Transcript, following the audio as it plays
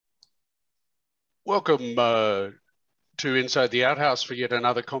Welcome to Inside the Outhouse for yet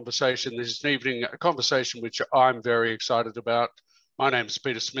another conversation this evening, a conversation which I'm very excited about. My name is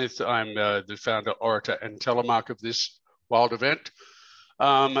Peter Smith. I'm the founder, orator, and telemark of this wild event.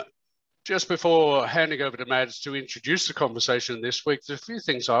 Just before handing over to Mads to introduce the conversation this week, there's a few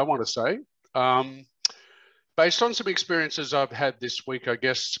things I want to say. Based on some experiences I've had this week, I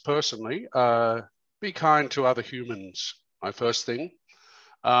guess personally, be kind to other humans, my first thing.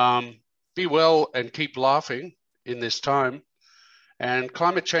 Be well and keep laughing in this time. And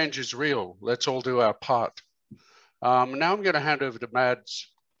climate change is real. Let's all do our part. Now I'm going to hand over to Mads.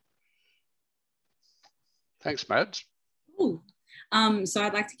 Thanks, Mads. Cool. So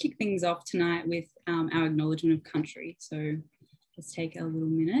I'd like to kick things off tonight with our acknowledgement of country. So let's take a little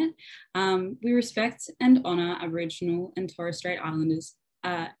minute. We respect and honour Aboriginal and Torres Strait Islanders,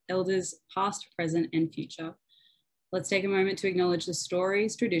 elders past, present and future. Let's take a moment to acknowledge the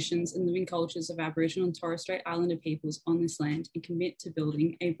stories, traditions and living cultures of Aboriginal and Torres Strait Islander peoples on this land and commit to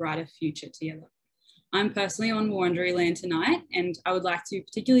building a brighter future together. I'm personally on Wurundjeri land tonight, and I would like to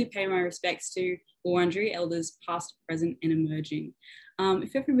particularly pay my respects to Wurundjeri elders past, present and emerging.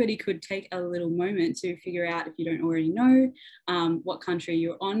 If everybody could take a little moment to figure out, if you don't already know, what country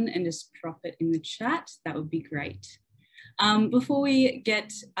you're on and just drop it in the chat, that would be great. Before we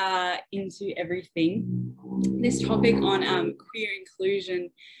get into everything, this topic on queer inclusion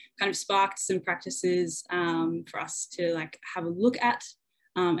kind of sparked some practices for us to have a look at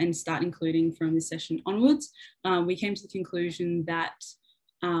and start including from this session onwards. We came to the conclusion that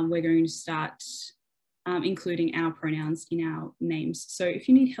we're going to start including our pronouns in our names. So if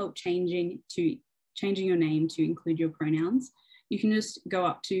you need help changing your name to include your pronouns, you can just go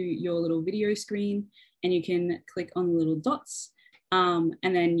up to your little video screen and you can click on the little dots and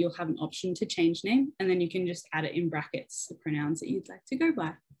then you'll have an option to change name, and then you can just add it in brackets, the pronouns that you'd like to go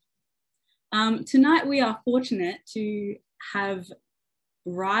by. Tonight we are fortunate to have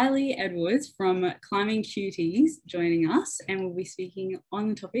Riley Edwards from Climbing QTs joining us, and we'll be speaking on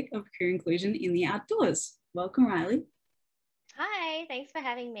the topic of queer inclusion in the outdoors. Welcome, Riley. Hi, thanks for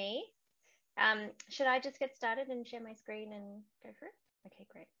having me. Should I just get started and share my screen and go for it? Okay,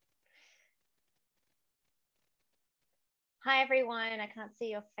 great. Hi everyone, I can't see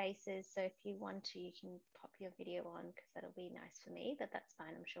your faces, so if you want to, you can pop your video on because that'll be nice for me, but that's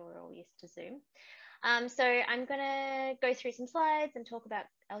fine. I'm sure we're all used to Zoom. So I'm going to go through some slides and talk about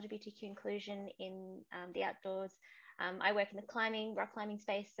LGBTQ inclusion in the outdoors. I work in the rock climbing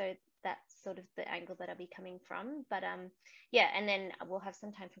space, so that's sort of the angle that I'll be coming from. But yeah, and then we'll have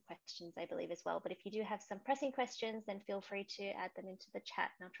some time for questions, I believe, as well. But if you do have some pressing questions, then feel free to add them into the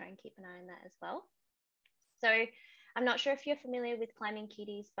chat, and I'll try and keep an eye on that as well. So I'm not sure if you're familiar with Climbing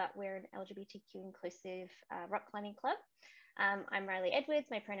QTs, but we're an LGBTQ inclusive rock climbing club. I'm Riley Edwards,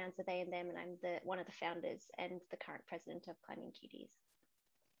 my pronouns are they and them, and I'm one of the founders and the current president of Climbing QTs.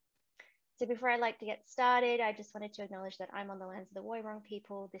 So before I'd like to get started, I just wanted to acknowledge that I'm on the lands of the Woiwurrung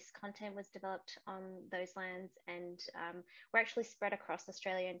people. This content was developed on those lands, and we're actually spread across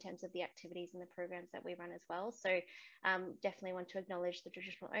Australia in terms of the activities and the programs that we run as well. So definitely want to acknowledge the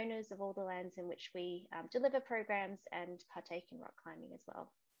traditional owners of all the lands in which we deliver programs and partake in rock climbing as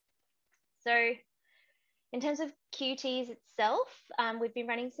well. So in terms of QTs itself, we've been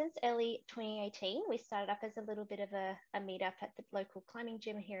running since early 2018. We started up as a little bit of a meetup at the local climbing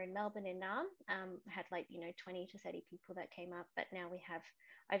gym here in Melbourne in Naarm. Had 20 to 30 people that came up, but now we have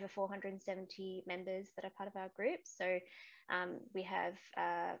over 470 members that are part of our group. So we have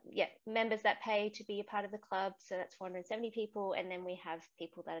members that pay to be a part of the club, so that's 470 people, and then we have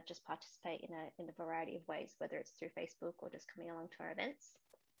people that just participate in a variety of ways, whether it's through Facebook or just coming along to our events.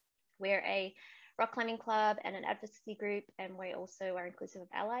 We're a rock climbing club and an advocacy group, and we also are inclusive of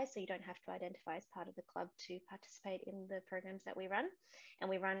allies, so you don't have to identify as part of the club to participate in the programs that we run. And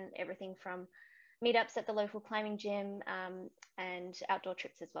we run everything from meetups at the local climbing gym and outdoor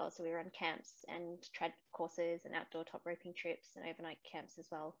trips as well. So we run camps and trad courses and outdoor top roping trips and overnight camps as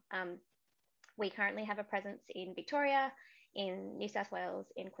well. We currently have a presence in Victoria, in New South Wales,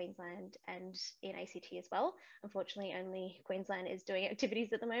 in Queensland and in ACT as well. Unfortunately, only Queensland is doing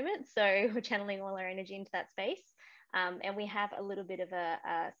activities at the moment, so we're channeling all our energy into that space. And we have a little bit of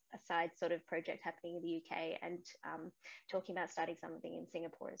a side sort of project happening in the UK, and talking about starting something in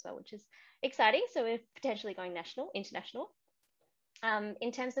Singapore as well, which is exciting. So we're potentially going international.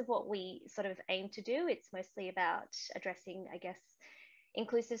 In terms of what we sort of aim to do, it's mostly about addressing, I guess,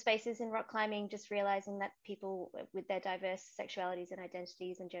 inclusive spaces in rock climbing, just realizing that people with their diverse sexualities and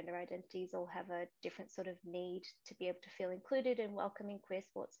identities and gender identities all have a different sort of need to be able to feel included and welcome in queer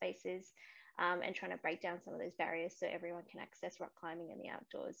sport spaces, and trying to break down some of those barriers so everyone can access rock climbing in the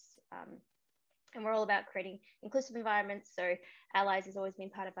outdoors And we're all about creating inclusive environments. So allies has always been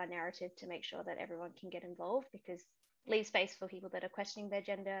part of our narrative to make sure that everyone can get involved, because leave space for people that are questioning their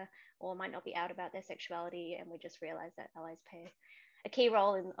gender or might not be out about their sexuality. And we just realize that allies play a key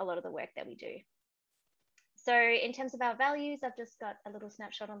role in a lot of the work that we do. So in terms of our values, I've just got a little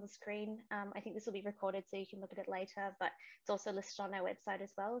snapshot on the screen. I think this will be recorded so you can look at it later, but it's also listed on our website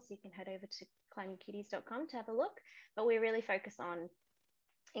as well. So you can head over to climbingqts.com to have a look. But we really focus on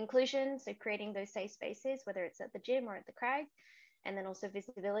inclusion, so creating those safe spaces, whether it's at the gym or at the crag, and then also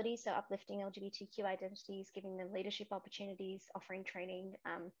visibility, so uplifting LGBTQ identities, giving them leadership opportunities, offering training,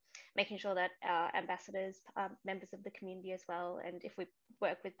 making sure that our ambassadors are members of the community as well, and if we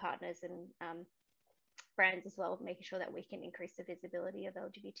work with partners and brands as well, making sure that we can increase the visibility of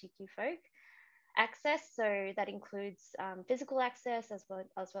LGBTQ folk. Access, so that includes physical access as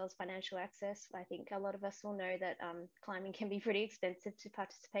well as financial access. I think a lot of us will know that climbing can be pretty expensive to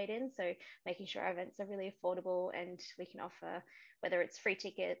participate in, so making sure our events are really affordable and we can offer, whether it's free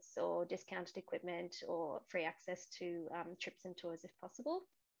tickets or discounted equipment or free access to trips and tours if possible.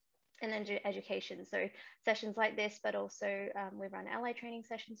 And then do education, so sessions like this, but also we run ally training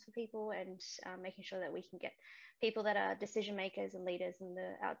sessions for people, and making sure that we can get people that are decision makers and leaders in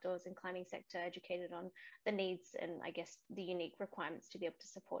the outdoors and climbing sector educated on the needs and I guess the unique requirements to be able to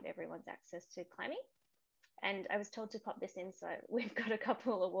support everyone's access to climbing. And I was told to pop this in, so we've got a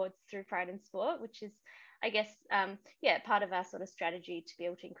couple awards through Pride in Sport, which is, I guess, yeah, part of our sort of strategy to be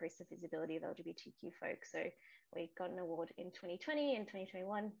able to increase the visibility of LGBTQ folks. So we got an award in 2020 and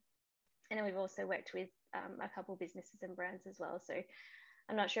 2021. And then we've also worked with a couple businesses and brands as well. So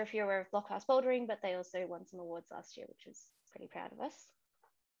I'm not sure if you're aware of Blockhouse Bouldering, but they also won some awards last year, which is pretty proud of us.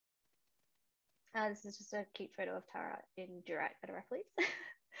 This is just a cute photo of Tara in Durat at Arapiles.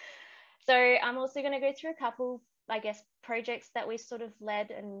 So I'm also going to go through a couple, I guess, projects that we sort of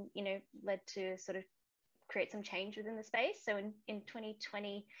led and, you know, led to sort of create some change within the space. So in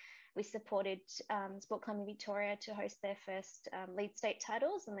 2020, we supported Sport Climbing Victoria to host their first lead state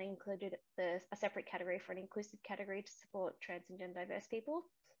titles, and they included a separate category for an inclusive category to support trans and gender diverse people.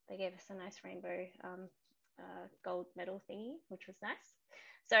 They gave us a nice rainbow gold medal thingy, which was nice.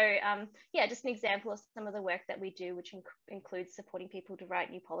 So yeah, just an example of some of the work that we do, which includes supporting people to write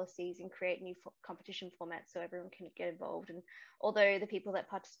new policies and create new competition formats so everyone can get involved. And although the people that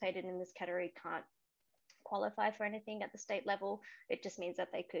participated in this category can't qualify for anything at the state level, it just means that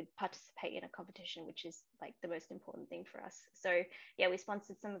they could participate in a competition, which is like the most important thing for us. So yeah, we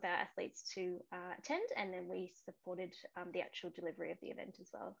sponsored some of our athletes to attend, and then we supported the actual delivery of the event as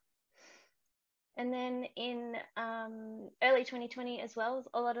well. And then in early 2020 as well,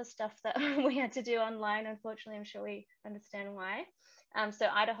 a lot of stuff that we had to do online, unfortunately. I'm sure we understand why. So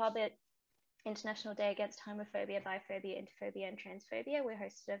IDAHOB, International Day Against Homophobia, Biphobia, Interphobia and Transphobia, we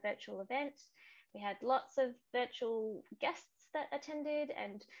hosted a virtual event. We had lots of virtual guests that attended,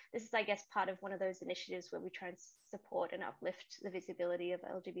 and this is, I guess, part of one of those initiatives where we try and support and uplift the visibility of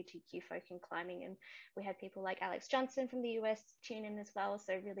LGBTQ folk in climbing. And we had people like Alex Johnson from the US tune in as well,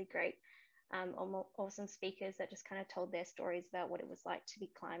 so really great, awesome speakers that just kind of told their stories about what it was like to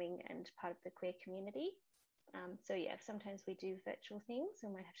be climbing and part of the queer community. So yeah, sometimes we do virtual things,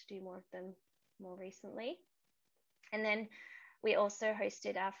 and we have to do more of them more recently. And then we also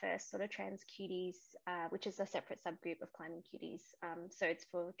hosted our first sort of trans QTs, which is a separate subgroup of Climbing QTs. So it's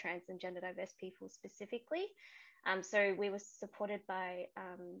for trans and gender diverse people specifically. So we were supported by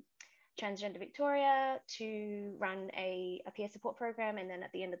Transgender Victoria to run a peer support program. And then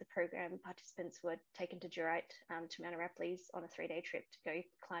at the end of the program, participants were taken to Durat to Mount Arapiles on a 3-day trip to go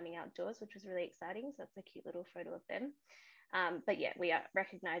climbing outdoors, which was really exciting. So that's a cute little photo of them. But yeah, we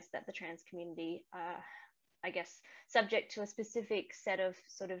recognize that the trans community I guess, subject to a specific set of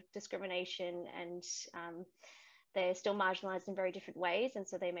sort of discrimination, and they're still marginalized in very different ways. And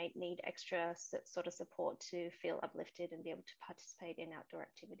so they may need extra sort of support to feel uplifted and be able to participate in outdoor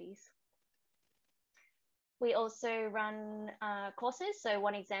activities. We also run courses. So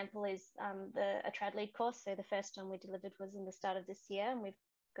one example is a trad lead course. So the first one we delivered was in the start of this year, and we've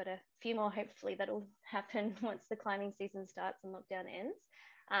got a few more, hopefully, that'll happen once the climbing season starts and lockdown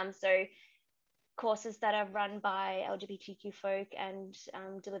ends. So courses that are run by LGBTQ folk and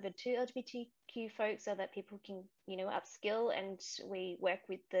delivered to LGBTQ folk so that people can, you know, upskill. And we work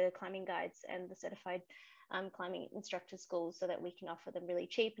with the climbing guides and the certified climbing instructor schools so that we can offer them really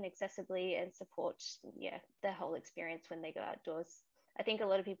cheap and accessibly and support, yeah, the whole experience when they go outdoors. I think a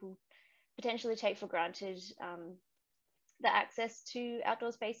lot of people potentially take for granted the access to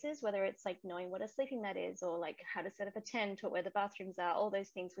outdoor spaces, whether it's like knowing what a sleeping mat is, or like how to set up a tent, or where the bathrooms are, all those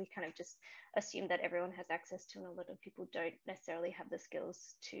things we kind of just assume that everyone has access to, and a lot of people don't necessarily have the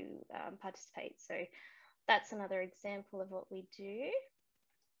skills to participate. So that's another example of what we do.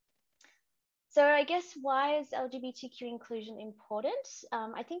 So I guess, why is LGBTQ inclusion important?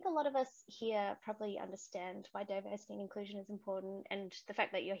 I think a lot of us here probably understand why diversity and inclusion is important, and the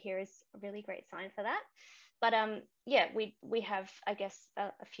fact that you're here is a really great sign for that. But yeah, we have, I guess,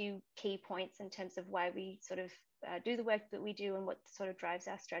 a few key points in terms of why we sort of do the work that we do, and what sort of drives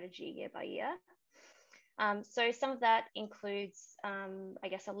our strategy year by year. So some of that includes, I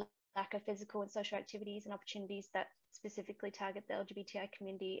guess, a lack of physical and social activities and opportunities that specifically target the LGBTI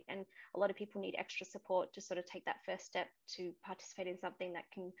community, and a lot of people need extra support to sort of take that first step to participate in something that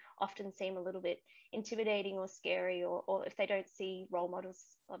can often seem a little bit intimidating or scary, or if they don't see role models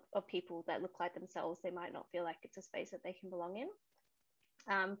of people that look like themselves, they might not feel like it's a space that they can belong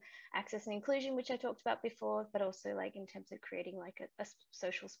in. Access and inclusion, which I talked about before, but also like in terms of creating like a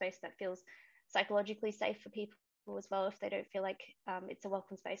social space that feels psychologically safe for people as well. If they don't feel like it's a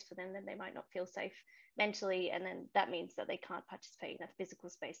welcome space for them, then they might not feel safe mentally, and then that means that they can't participate in a physical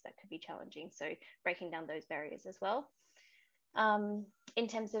space that could be challenging. So breaking down those barriers as well. In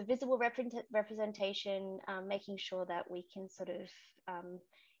terms of visible representation, making sure that we can sort of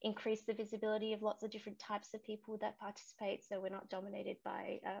increase the visibility of lots of different types of people that participate, so we're not dominated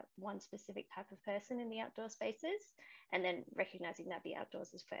by one specific type of person in the outdoor spaces, and then recognizing that the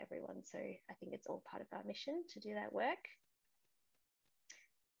outdoors is for everyone. So I think it's all part of our mission to do that work.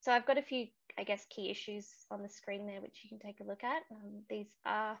 So I've got a few, I guess, key issues on the screen there, which you can take a look at. These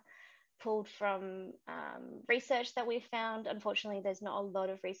are pulled from research that we've found. Unfortunately, there's not a lot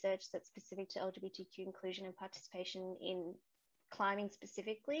of research that's specific to LGBTQ inclusion and participation in climbing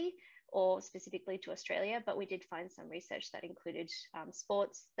specifically, or specifically to Australia, but we did find some research that included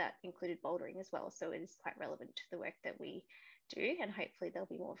sports, that included bouldering as well. So it is quite relevant to the work that we do, and hopefully there'll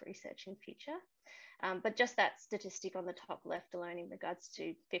be more research in future. But just that statistic on the top left alone, in regards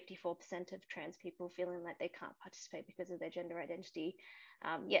to 54% of trans people feeling like they can't participate because of their gender identity,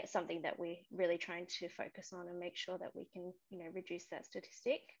 yeah, something that we're really trying to focus on and make sure that we can, you know, reduce that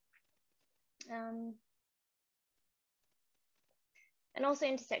statistic. And also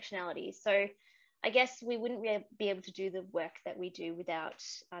intersectionality. So I guess we wouldn't be able to do the work that we do without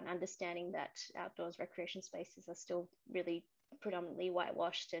an understanding that outdoors recreation spaces are still really predominantly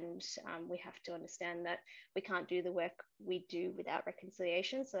whitewashed, and we have to understand that we can't do the work we do without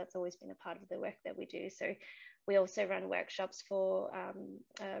reconciliation. So that's always been a part of the work that we do. So we also run workshops for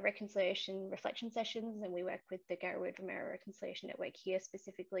reconciliation reflection sessions, and we work with the Garrett Romero Reconciliation Network here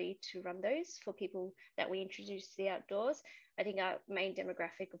specifically to run those for people that we introduce to the outdoors. I think our main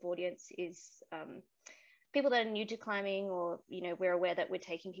demographic of audience is people that are new to climbing, or, you know, we're aware that we're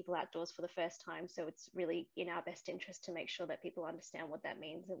taking people outdoors for the first time. So it's really in our best interest to make sure that people understand what that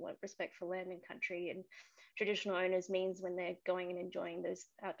means, and what respect for land and country and traditional owners means when they're going and enjoying those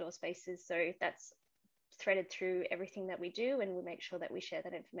outdoor spaces. So that's threaded through everything that we do, and we make sure that we share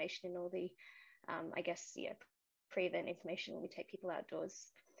that information in all the, I guess, yeah, pre-event information when we take people outdoors.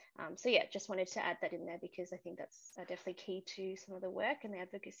 So yeah, just wanted to add that in there, because I think that's definitely key to some of the work and the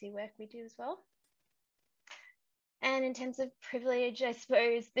advocacy work we do as well. And in terms of privilege, I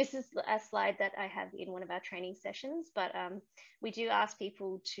suppose this is a slide that I have in one of our training sessions, but we do ask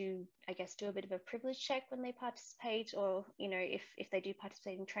people to, I guess, do a bit of a privilege check when they participate, or, you know, if they do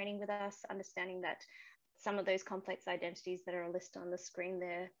participate in training with us, understanding that some of those complex identities that are listed on the screen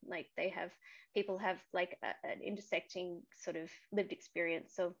there, like people have like an intersecting sort of lived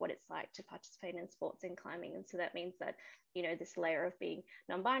experience of what it's like to participate in sports and climbing. And so that means that, you know, this layer of being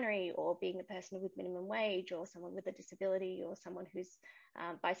non-binary, or being a person with minimum wage, or someone with a disability, or someone who's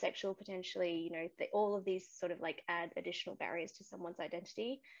bisexual potentially, you know, all of these sort of like add additional barriers to someone's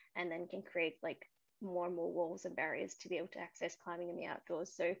identity, and then can create like more and more walls and barriers to be able to access climbing in the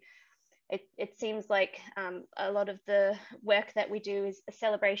outdoors. So it seems like a lot of the work that we do is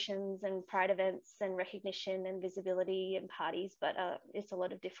celebrations and pride events and recognition and visibility and parties, but it's a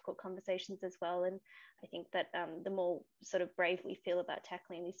lot of difficult conversations as well. And I think that the more sort of brave we feel about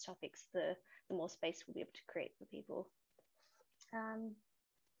tackling these topics, the more space we'll be able to create for people. And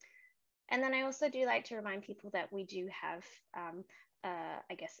then I also do like to remind people that we do have,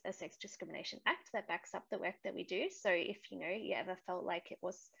 I guess, a Sex Discrimination Act that backs up the work that we do. So if, you know, you ever felt like it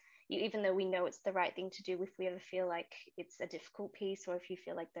was, even though we know it's the right thing to do, if we ever feel like it's a difficult piece, or if you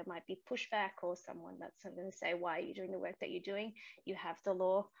feel like there might be pushback or someone that's going to say, why are you doing the work that you're doing, you have the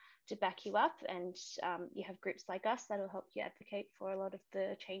law to back you up, and you have groups like us that will help you advocate for a lot of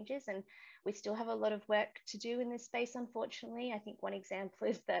the changes. And we still have a lot of work to do in this space, unfortunately. I think one example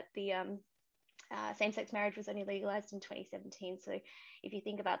is that the same-sex marriage was only legalized in 2017. So if you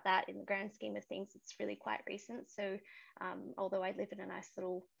think about that in the grand scheme of things, it's really quite recent. So although I live in a nice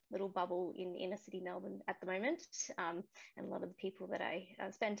little bubble in inner city Melbourne at the moment, and a lot of the people that I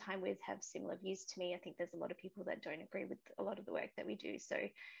spend time with have similar views to me, I think there's a lot of people that don't agree with a lot of the work that we do. So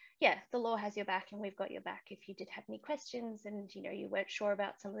yeah, the law has your back, and we've got your back if you did have any questions and you weren't sure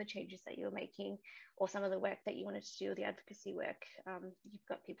about some of the changes that you were making, or some of the work that you wanted to do, the advocacy work. You've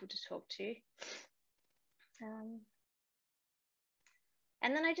got people to talk to.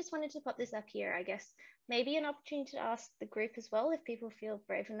 And then I just wanted to pop this up here, I guess, maybe an opportunity to ask the group as well, if people feel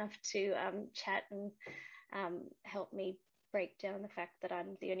brave enough to chat and help me break down the fact that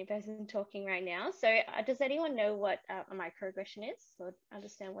I'm the only person talking right now. So does anyone know what a microaggression is, or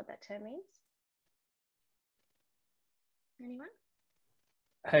understand what that term means? Anyone?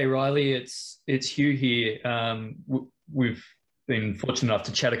 Hey Riley, it's Hugh here. We've been fortunate enough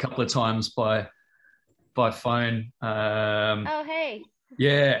to chat a couple of times by phone. Oh, hey.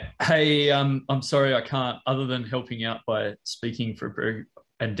 Yeah. Hey, I'm sorry I can't, other than helping out by speaking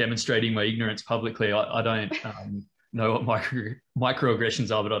and demonstrating my ignorance publicly, I don't know what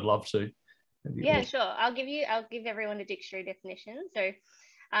microaggressions are, but I'd love to. Yeah, awesome. sure. I'll give everyone a dictionary definition. So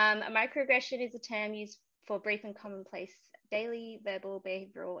a microaggression is a term used for brief and commonplace daily, verbal,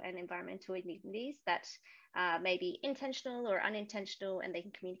 behavioral, and environmental indignities that may be intentional or unintentional, and they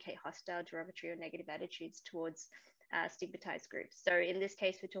can communicate hostile, derogatory, or negative attitudes towards stigmatized groups. So in this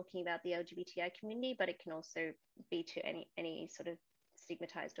case, we're talking about the LGBTI community, but it can also be to any sort of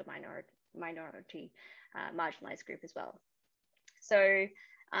stigmatized or minority marginalized group as well. So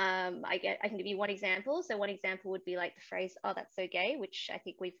I can give you one example. So one example would be like the phrase, "Oh, that's so gay," which I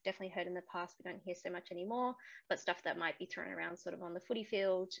think we've definitely heard in the past. We don't hear so much anymore, but stuff that might be thrown around sort of on the footy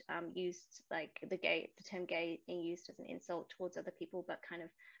field, used like the term gay being used as an insult towards other people, but kind of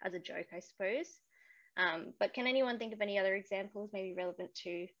as a joke, I suppose. But can anyone think of any other examples maybe relevant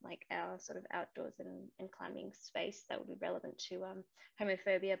to like our sort of outdoors and climbing space that would be relevant to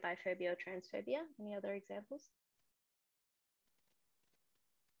homophobia, biphobia, or transphobia? Any other examples?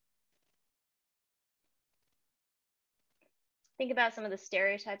 Think about some of the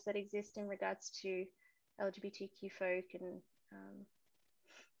stereotypes that exist in regards to LGBTQ folk. And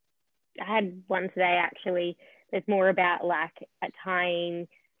I had one today actually. There's more about like tying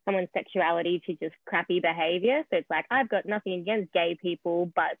someone's sexuality to just crappy behavior. So it's like, I've got nothing against gay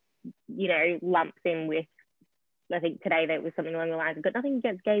people, but lumps in with, I think today there was something along the lines, I've got nothing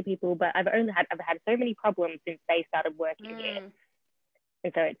against gay people, but I've had so many problems since they started working here.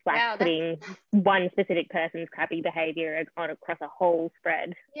 And so it's like putting one specific person's crappy behavior across a whole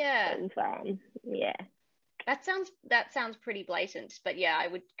spread. Yeah. Yeah. That sounds pretty blatant, but yeah,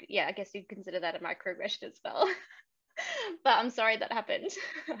 I guess you'd consider that a microaggression as well. But I'm sorry that happened.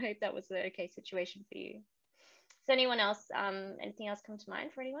 I hope that was an okay situation for you. Does anyone else, anything else come to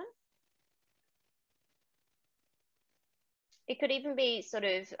mind for anyone? It could even be sort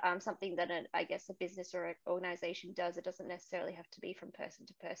of something that I guess a business or an organization does. It doesn't necessarily have to be from person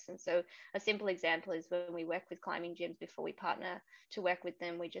to person. So a simple example is when we work with climbing gyms, before we partner to work with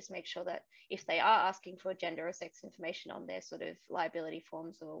them, we just make sure that if they are asking for gender or sex information on their sort of liability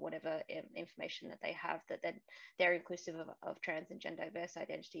forms or whatever information that they have, that they're inclusive of trans and gender diverse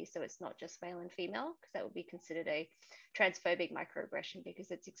identities. So it's not just male and female, because that would be considered a transphobic microaggression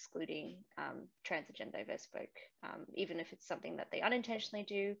because it's excluding trans and gender diverse folk, even if it's something that they unintentionally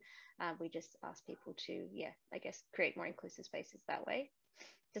do. We just ask people to, I guess, create more inclusive spaces that way.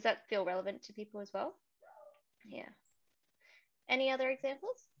 Does that feel relevant to people as well? Yeah. Any other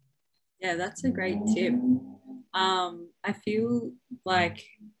examples? Yeah, that's a great tip. I feel like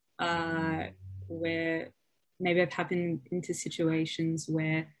where maybe I've happened into situations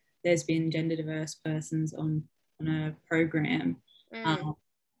where there's been gender diverse persons on a program,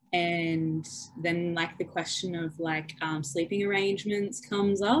 and then like the question of like sleeping arrangements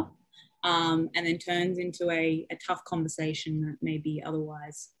comes up, and then turns into a tough conversation that maybe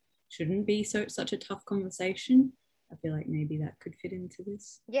otherwise shouldn't be such a tough conversation. I feel like maybe that could fit into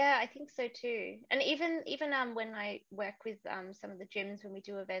this. Yeah, I think so too. And even when I work with some of the gyms, when we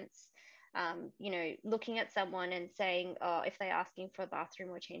do events, you know, looking at someone and saying, oh, if they're asking for a bathroom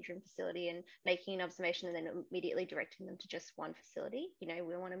or change room facility, and making an observation and then immediately directing them to just one facility. You know,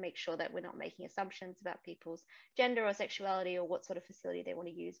 we want to make sure that we're not making assumptions about people's gender or sexuality or what sort of facility they want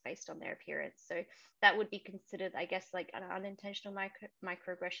to use based on their appearance. So that would be considered, I guess, like an unintentional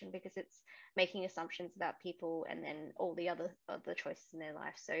microaggression, because it's making assumptions about people and then all the other choices in their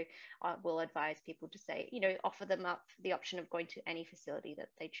life. So I will advise people to say, you know, offer them up the option of going to any facility that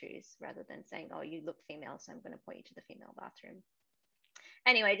they choose, rather than saying, oh, you look female, so I'm going to point you to the female bathroom.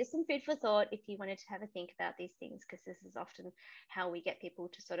 Anyway, just some food for thought if you wanted to have a think about these things, because this is often how we get people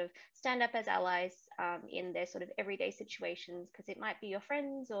to sort of stand up as allies in their sort of everyday situations, because it might be your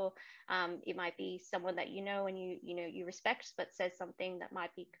friends, or it might be someone that you know and you respect, but says something that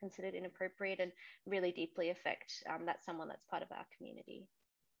might be considered inappropriate and really deeply affect that someone that's part of our community.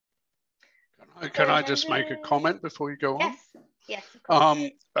 Can I just make a comment before you go on? Yes, yes, of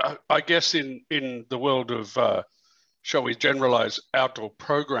course. I guess in the world of shall we generalize outdoor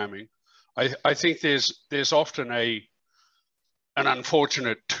programming, I think there's often an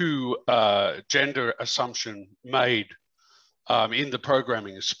unfortunate gender assumption made in the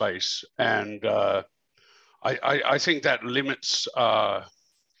programming space, and I think that limits.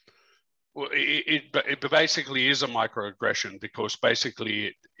 It basically is a microaggression, because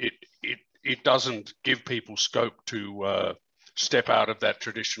basically it doesn't give people scope to step out of that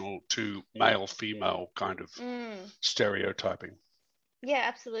traditional to male female kind of stereotyping. Yeah,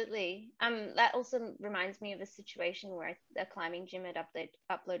 absolutely. That also reminds me of a situation where a climbing gym had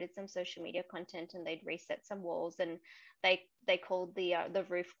uploaded some social media content, and they'd reset some walls, and they called the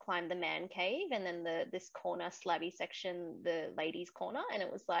roof "Climb the Man Cave," and then this corner slabby section the ladies' corner, and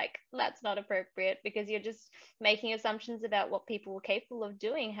it was like, that's not appropriate, because you're just making assumptions about what people were capable of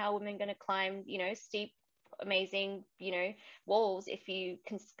doing. How are women going to climb, you know, steep, amazing, you know, walls if you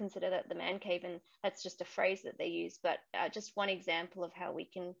consider that the man cave? And that's just a phrase that they use, but just one example of how we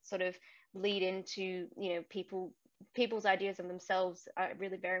can sort of lead into, you know, people's ideas of themselves are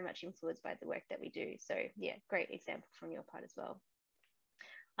really very much influenced by the work that we do. So yeah, great example from your part as well.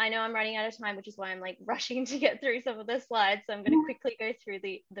 I know I'm running out of time, which is why I'm like rushing to get through some of the slides. So I'm going to quickly go through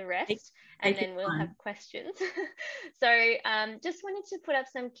the rest, and then we'll have questions. So just wanted to put up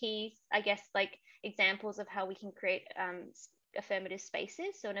some key, I guess, like examples of how we can create affirmative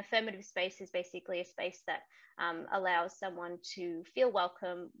spaces. So an affirmative space is basically a space that allows someone to feel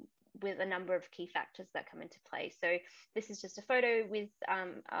welcome with a number of key factors that come into play. So this is just a photo with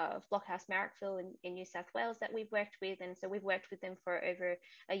Blockhouse Marrickville in New South Wales that we've worked with. And so we've worked with them for over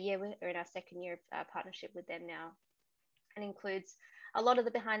a year. We're in our second year of partnership with them now. And includes a lot of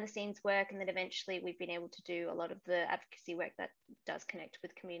the behind the scenes work, and then eventually we've been able to do a lot of the advocacy work that does connect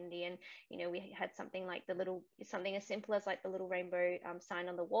with community. And you know, we had something like something as simple as like the little rainbow sign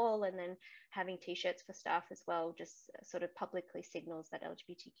on the wall, and then having t-shirts for staff as well, just sort of publicly signals that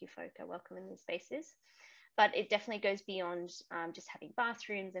LGBTQ folk are welcome in these spaces. But it definitely goes beyond just having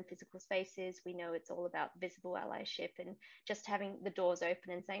bathrooms and physical spaces. We know it's all about visible allyship, and just having the doors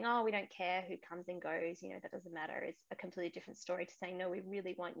open and saying, oh, we don't care who comes and goes, you know, that doesn't matter. It's a completely different story to saying, no, we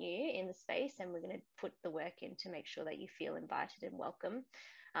really want you in the space, and we're going to put the work in to make sure that you feel invited and welcome.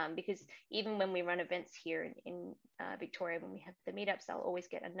 Because even when we run events here in Victoria, when we have the meetups, I'll always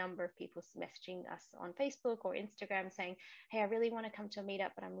get a number of people messaging us on Facebook or Instagram saying, hey, I really want to come to a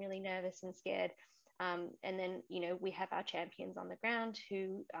meetup, but I'm really nervous and scared. And then, you know, we have our champions on the ground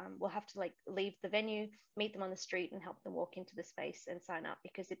who will have to like leave the venue, meet them on the street, and help them walk into the space and sign up,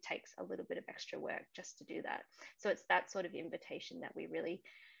 because it takes a little bit of extra work just to do that. So it's that sort of invitation that we really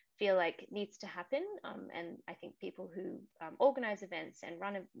feel like needs to happen. And I think people who organize events and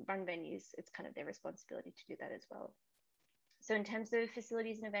run venues, it's kind of their responsibility to do that as well. So in terms of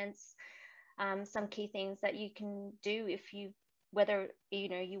facilities and events, some key things that you can do if you, whether you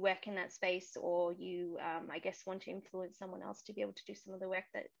know you work in that space, or you I guess want to influence someone else to be able to do some of the work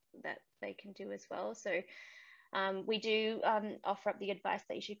that they can do as well. So we do offer up the advice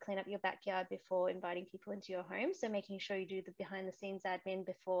that you should clean up your backyard before inviting people into your home. So making sure you do the behind the scenes admin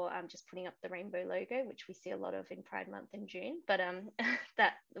before just putting up the rainbow logo, which we see a lot of in Pride Month in June. But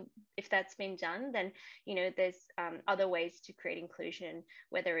that if that's been done, then you know there's other ways to create inclusion,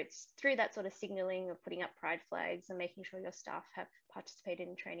 whether it's through that sort of signaling of putting up pride flags and making sure your staff have participated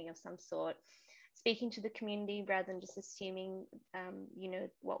in training of some sort. Speaking to the community rather than just assuming, you know,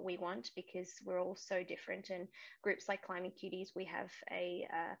 what we want, because we're all so different. And groups like Climbing QTs, we have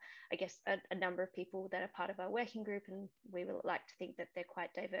I guess a number of people that are part of our working group, and we would like to think that they're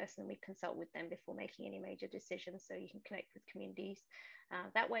quite diverse, and we consult with them before making any major decisions. So you can connect with communities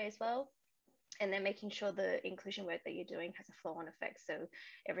that way as well. and then making sure the inclusion work that you're doing has a flow-on effect. So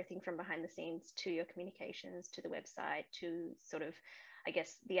everything from behind the scenes to your communications, to the website, to sort of, I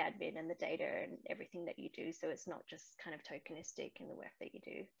guess, the admin and the data and everything that you do. So it's not just kind of tokenistic in the work that you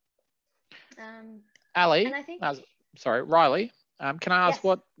do. Ali, and I think, sorry, Riley, can I ask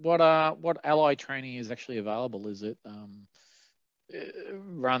yes. what ally training is actually available? Is it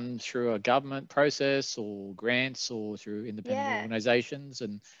run through a government process or grants or through independent organizations,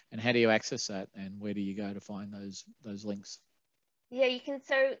 and how do you access that, and where do you go to find those links? Yeah, you can.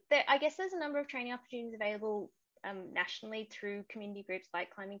 So there, I guess there's a number of training opportunities available nationally through community groups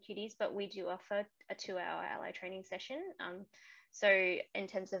like Climbing QTs, but we do offer a 2-hour ally training session. So in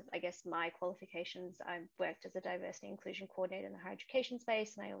terms of, I guess, my qualifications, I've worked as a diversity inclusion coordinator in the higher education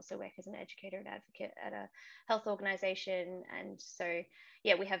space, and I also work as an educator and advocate at a health organization. And so,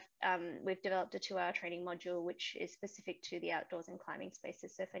 yeah, we've developed a 2-hour training module, which is specific to the outdoors and climbing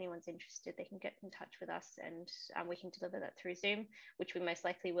spaces. So if anyone's interested, they can get in touch with us, and we can deliver that through Zoom, which we most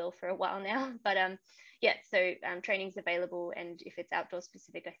likely will for a while now. But yeah, so training's available, and if it's outdoor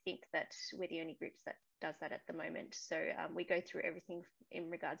specific, I think that we're the only groups that does that at the moment. So we go through everything in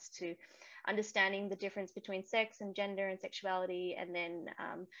regards to understanding the difference between sex and gender and sexuality, and then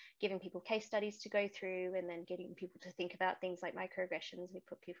giving people case studies to go through, and then getting people to think about things like microaggressions. We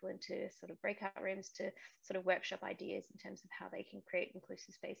put people into sort of breakout rooms to sort of workshop ideas in terms of how they can create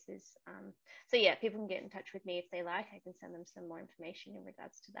inclusive spaces. So yeah, people can get in touch with me if they like. I can send them some more information in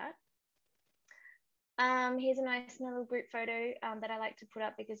regards to that. Here's a nice little group photo that I like to put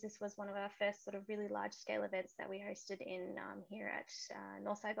up, because this was one of our first sort of really large scale events that we hosted in here at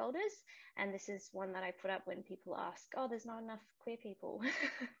Northside Boulders. And this is one that I put up when people ask, oh, there's not enough queer people,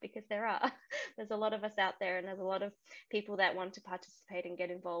 because there are. There's a lot of us out there, and there's a lot of people that want to participate and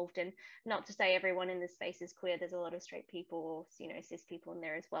get involved. And not to say everyone in this space is queer, there's a lot of straight people or, you know, cis people in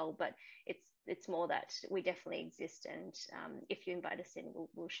there as well, but it's more that we definitely exist, and if you invite us in,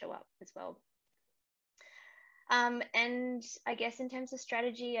 we'll show up as well. And I guess in terms of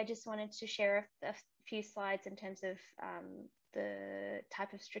strategy, I just wanted to share a few slides in terms of the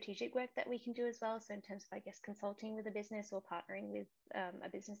type of strategic work that we can do as well. So in terms of, I guess, consulting with a business or partnering with a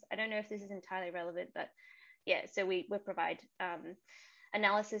business. I don't know if this is entirely relevant, but yeah, so we provide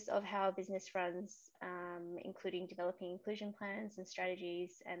analysis of how a business runs, including developing inclusion plans and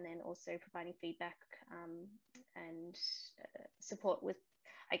strategies, and then also providing feedback and support with,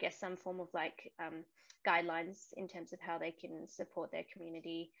 I guess, some form of like guidelines in terms of how they can support their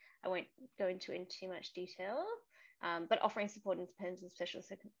community. I won't go into in too much detail, but offering support in terms of special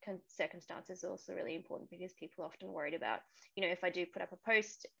circumstances is also really important, because people are often worried about, you know, if I do put up a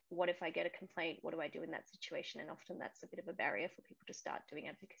post, what if I get a complaint? What do I do in that situation? And often that's a bit of a barrier for people to start doing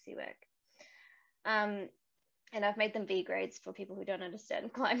advocacy work. And I've made them V grades for people who don't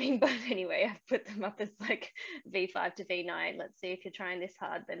understand climbing, but anyway, I've put them up as like V5 to V9. Let's see, if you're trying this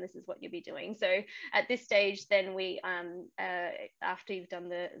hard, then this is what you'll be doing. So at this stage, then we, after you've done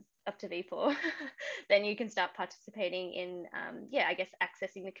the up to V4, then you can start participating in, yeah, I guess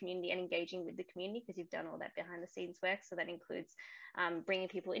accessing the community and engaging with the community, because you've done all that behind the scenes work. So that includes bringing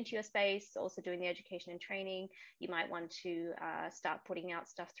people into your space, also doing the education and training. You might want to start putting out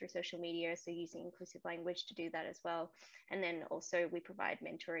stuff through social media, so using inclusive language to do that as well. And then also we provide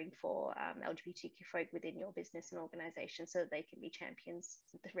mentoring for LGBTIQ folk within your business and organization, so that they can be champions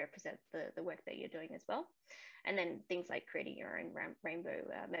to represent the work that you're doing as well. And then things like creating your own rainbow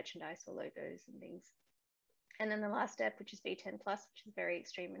merchandise or logos and things. And then the last step, which is V10+, which is very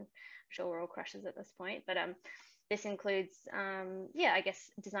extreme, and I'm sure we're all crushes at this point, but this includes, yeah, I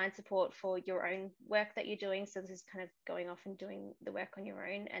guess, design support for your own work that you're doing. So this is kind of going off and doing the work on your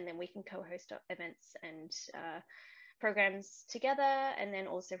own, and then we can co-host events and programs together, and then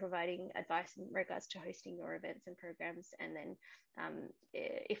also providing advice in regards to hosting your events and programs. And then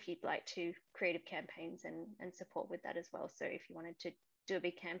if you'd like to, creative campaigns and support with that as well. So if you wanted to do a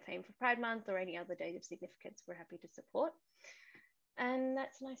big campaign for Pride Month or any other days of significance, we're happy to support. And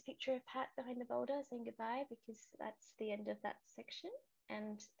that's a nice picture of Pat behind the boulder saying goodbye, because that's the end of that section.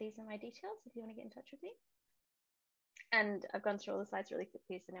 And these are my details if you want to get in touch with me. And I've gone through all the slides really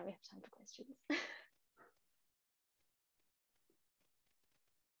quickly, so now we have time for questions.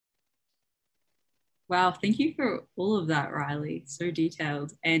 Wow, thank you for all of that, Riley. So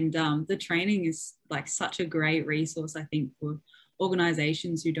detailed. And the training is like such a great resource, I think, for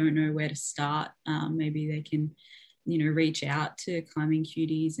organizations who don't know where to start. Maybe they can, you know, reach out to Climbing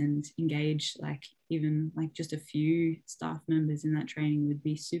QTs and engage, like even like just a few staff members in that training would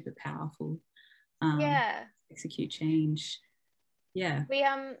be super powerful. Yeah. Execute change. Yeah.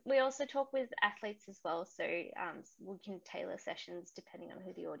 We also talk with athletes as well, so we can tailor sessions depending on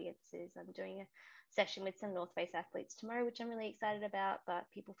who the audience is. I'm doing a session with some North Face athletes tomorrow, which I'm really excited about, but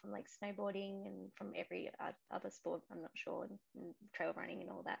people from like snowboarding and from every other sport, I'm not sure, and trail running and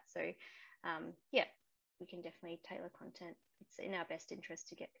all that. So yeah, we can definitely tailor content. It's in our best interest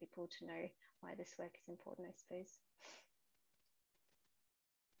to get people to know why this work is important, I suppose.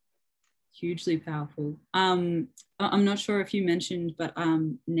 Hugely powerful. I'm not sure if you mentioned, but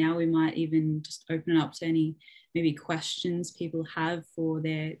now we might even just open it up to any maybe questions people have for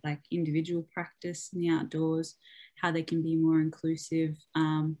their like individual practice in the outdoors, how they can be more inclusive,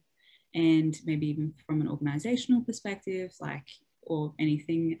 and maybe even from an organizational perspective, like, or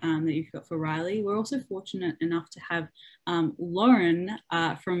anything that you've got for Riley. We're also fortunate enough to have Lauren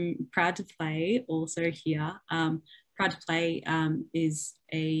from Proud to Play also here. Proud to Play is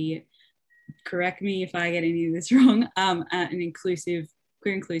a, correct me if I get any of this wrong, an queer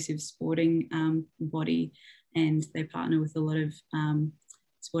inclusive sporting body, and they partner with a lot of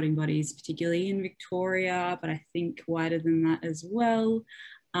sporting bodies, particularly in Victoria, but I think wider than that as well,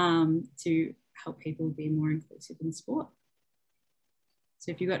 to help people be more inclusive in sport.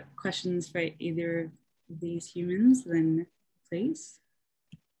 So if you've got questions for either of these humans, then please.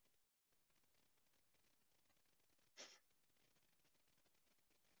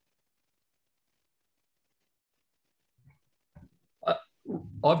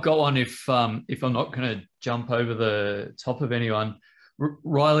 I've got one if I'm not going to jump over the top of anyone.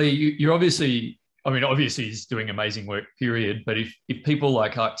 Riley, you're obviously, I mean, obviously he's doing amazing work, period. But if people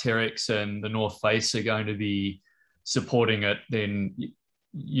like Arc'teryx and the North Face are going to be supporting it, then,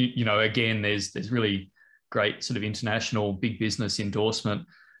 you know, again, there's really great sort of international big business endorsement.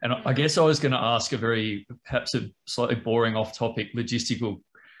 And I guess I was going to ask perhaps a slightly boring off-topic logistical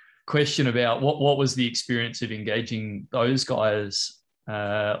question about what was the experience of engaging those guys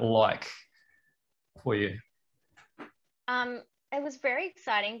like for you? It was very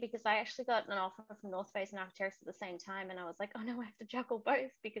exciting because I actually got an offer from North Face and Arc'teryx at the same time, and I was like, oh no, I have to juggle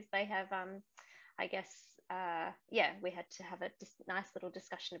both because they have, I guess, yeah, we had to have a nice little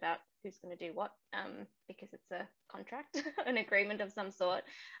discussion about who's going to do what, because it's a contract, an agreement of some sort.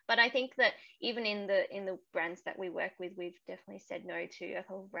 But I think that even in the brands that we work with, we've definitely said no to a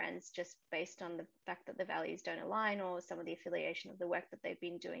couple of brands just based on the fact that the values don't align, or some of the affiliation of the work that they've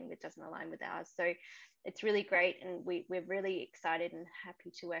been doing that doesn't align with ours. So it's really great, and we're really excited and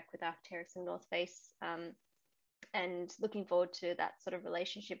happy to work with Arc'teryx and North Face, and looking forward to that sort of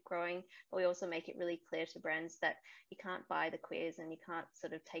relationship growing. But we also make it really clear to brands that you can't buy the queers and you can't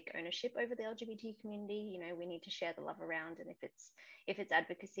sort of take ownership over the LGBT community. You know, we need to share the love around, and if it's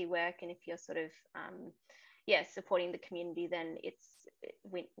advocacy work, and if you're sort of supporting the community, then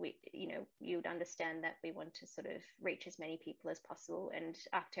we you know, you would understand that we want to sort of reach as many people as possible. And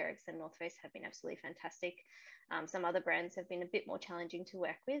Arc'teryx and North Face have been absolutely fantastic. Some other brands have been a bit more challenging to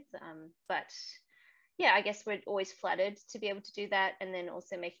work with, but yeah, I guess we're always flattered to be able to do that. And then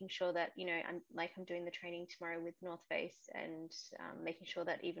also making sure that, you know, I'm doing the training tomorrow with North Face, and making sure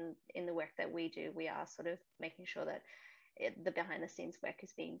that even in the work that we do, we are sort of making sure that the behind the scenes work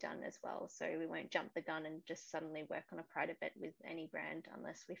is being done as well. So we won't jump the gun and just suddenly work on a pride event with any brand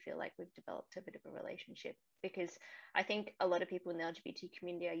unless we feel like we've developed a bit of a relationship. Because I think a lot of people in the LGBT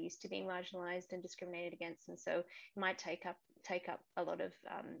community are used to being marginalized and discriminated against, and so it might take up a lot of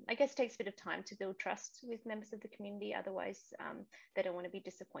I guess it takes a bit of time to build trust with members of the community. Otherwise they don't want to be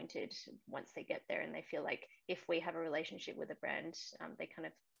disappointed once they get there, and they feel like if we have a relationship with a brand, they kind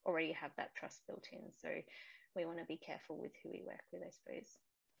of already have that trust built in. So we want to be careful with who we work with, I suppose.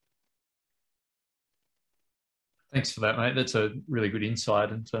 Thanks for that, mate. That's a really good insight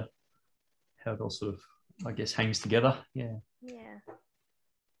into how it all sort of, I guess, hangs together. Yeah. Yeah.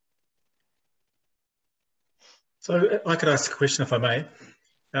 So I could ask a question if I may.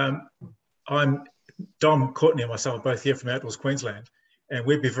 Dom, Courtney and myself are both here from Outdoors Queensland, and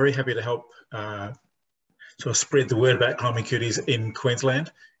we'd be very happy to help sort of spread the word about Climbing QTs in Queensland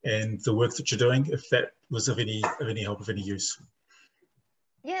and the work that you're doing, if that was of any help, of any use.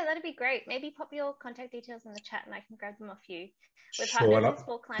 Yeah, that'd be great. Maybe pop your contact details in the chat and I can grab them off you. We're Sure, partnered with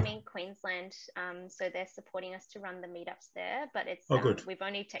Sport Climbing Queensland, so they're supporting us to run the meetups there, but it's we've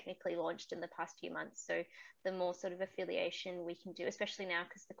only technically launched in the past few months, so the more sort of affiliation we can do, especially now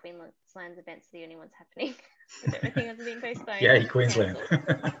because the Queensland events are the only ones happening, with everything has been postponed. Yeah, Queensland.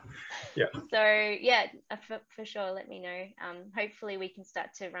 Yeah. So yeah, for sure, let me know. Hopefully we can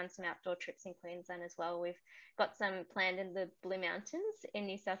start to run some outdoor trips in Queensland as well. We've got some planned in the Blue Mountains in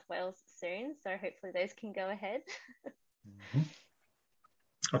New South Wales soon, so hopefully those can go ahead.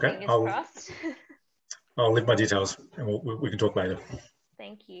 Okay, Fingers crossed. I'll leave my details and we can talk later.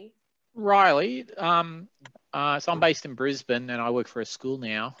 Thank you. Riley, so I'm based in Brisbane and I work for a school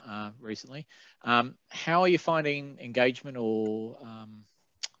now recently. How are you finding engagement or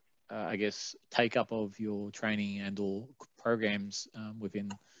I guess take up of your training and or programs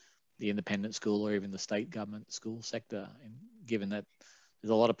within the independent school or even the state government school sector, and given that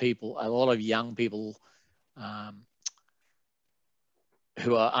there's a lot of young people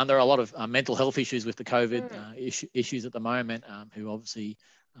who are under a lot of mental health issues with the COVID issues at the moment, who obviously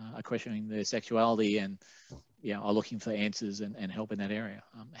are questioning their sexuality and are looking for answers and help in that area.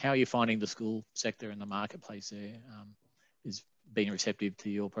 How are you finding the school sector and the marketplace there is being receptive to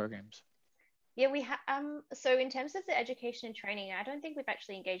your programs? Yeah, we have. So in terms of the education and training, I don't think we've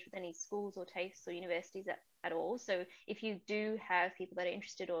actually engaged with any schools or TAFEs or universities at all. So if you do have people that are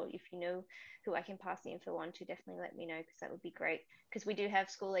interested, or if you know who I can pass the info on to, definitely let me know, because that would be great. Because we do have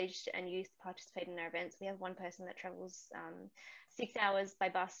school-aged and youth participate in our events. We have one person that travels 6 hours by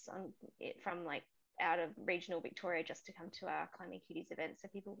bus from like out of regional Victoria just to come to our Climbing QTs event. So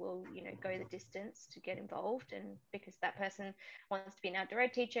people will, go the distance to get involved, and because that person wants to be an outdoor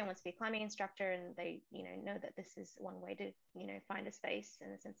ed teacher and wants to be a climbing instructor, and they, know that this is one way to, find a space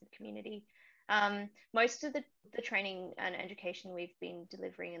and a sense of community. Most of the training and education we've been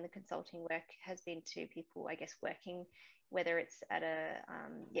delivering and the consulting work has been to people, I guess, working, whether it's at a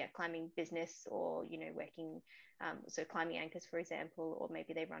climbing business or, working, so climbing anchors, for example, or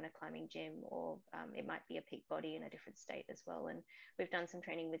maybe they run a climbing gym, or it might be a peak body in a different state as well. And we've done some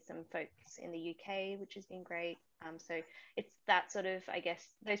training with some folks in the UK, which has been great. So it's that sort of, I guess,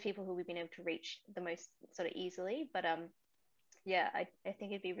 those people who we've been able to reach the most sort of easily. But I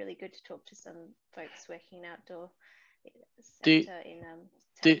think it'd be really good to talk to some folks working in outdoor sector in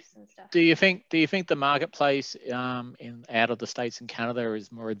TAFEs and stuff. Do you think the marketplace out of the States and Canada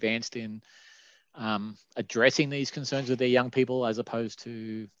is more advanced in addressing these concerns with their young people as opposed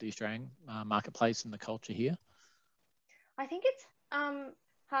to the Australian marketplace and the culture here? I think it's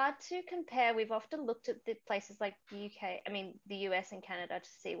hard to compare. We've often looked at the places like the US and Canada to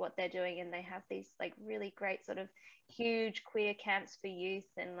see what they're doing, and they have these like really great sort of huge queer camps for youth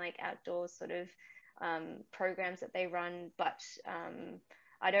and like outdoor sort of programs that they run. But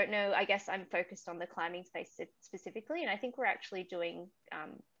I don't know, I guess I'm focused on the climbing space specifically, and I think we're actually doing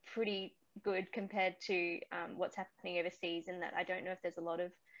pretty good compared to what's happening overseas, and that I don't know if there's a lot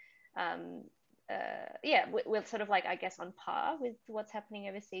of we're sort of like, I guess, on par with what's happening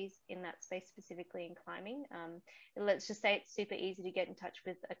overseas in that space, specifically in climbing. Let's just say it's super easy to get in touch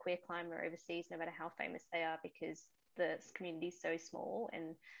with a queer climber overseas, no matter how famous they are, because the community is so small.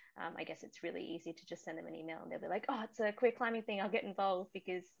 And I guess it's really easy to just send them an email and they'll be like, oh, it's a queer climbing thing, I'll get involved,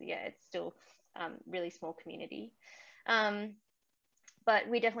 because it's still really small community. But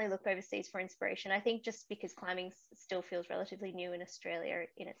we definitely look overseas for inspiration. I think just because climbing still feels relatively new in Australia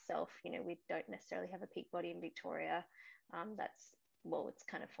in itself, we don't necessarily have a peak body in Victoria. It's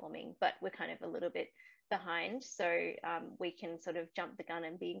kind of forming, but we're kind of a little bit behind. So we can sort of jump the gun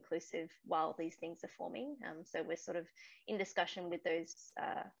and be inclusive while these things are forming. So we're sort of in discussion with those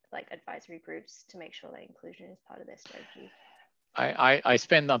like advisory groups to make sure that inclusion is part of their strategy. I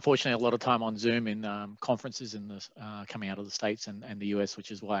spend, unfortunately, a lot of time on Zoom in conferences in the coming out of the States and the US, which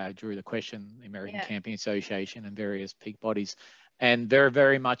is why I drew the question, the American Camping Association and various peak bodies. And they're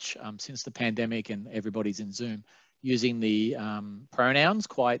very much, since the pandemic and everybody's in Zoom, using the pronouns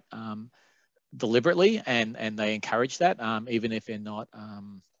quite deliberately, and they encourage that, even if they're not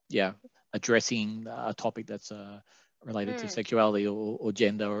addressing a topic that's related to sexuality or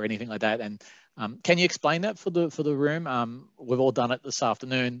gender or anything like that. And can you explain that for the room? We've all done it this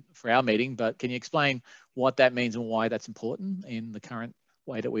afternoon for our meeting, but can you explain what that means and why that's important in the current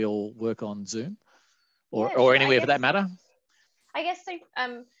way that we all work on Zoom, or anywhere for that matter? I guess so.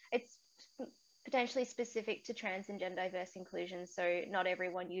 It's potentially specific to trans and gender diverse inclusion. So not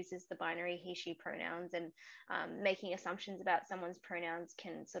everyone uses the binary he, she pronouns, and making assumptions about someone's pronouns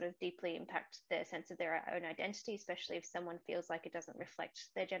can sort of deeply impact their sense of their own identity, especially if someone feels like it doesn't reflect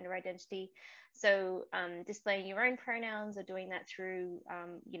their gender identity. So displaying your own pronouns or doing that through,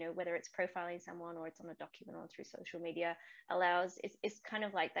 whether it's profiling someone or it's on a document or through social media, it's kind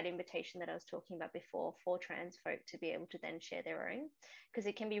of like that invitation that I was talking about before for trans folk to be able to then share their own, because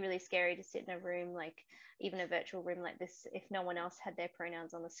it can be really scary to sit in a room, like even a virtual room like this, if no one else had their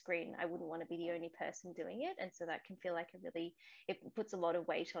pronouns on the screen. I wouldn't want to be the only person doing it. And so that can feel like it puts a lot of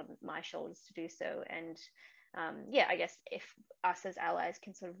weight on my shoulders to do so. And yeah, I guess if us as allies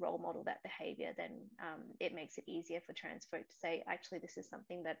can sort of role model that behavior, then it makes it easier for trans folk to say, actually, this is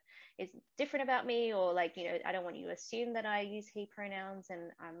something that is different about me, or like, you know, I don't want you to assume that I use he pronouns,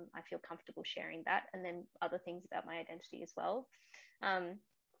 and I feel comfortable sharing that, and then other things about my identity as well.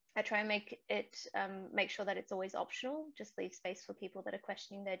 I try and make sure that it's always optional, just leave space for people that are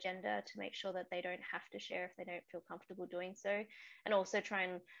questioning their gender to make sure that they don't have to share if they don't feel comfortable doing so. And also try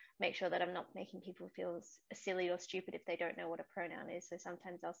and make sure that I'm not making people feel silly or stupid if they don't know what a pronoun is. So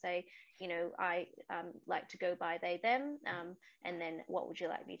sometimes I'll say, you know, I like to go by they, them, and then what would you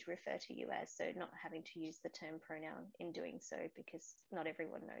like me to refer to you as? So not having to use the term pronoun in doing so, because not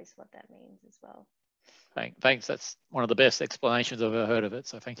everyone knows what that means as well. Thanks. That's one of the best explanations I've ever heard of it.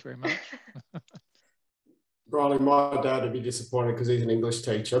 So thank you very much. Riley, my dad would be disappointed because he's an English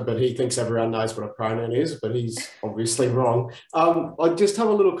teacher, but he thinks everyone knows what a pronoun is, but he's obviously wrong. I just have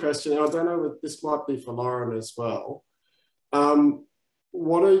a little question, and I don't know if this might be for Lauren as well.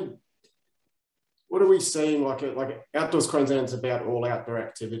 What are we seeing, like Outdoors Queensland's about all outdoor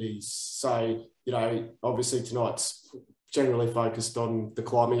activities. So, you know, obviously tonight's generally focused on the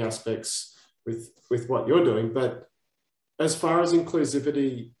climbing aspects with what you're doing, but as far as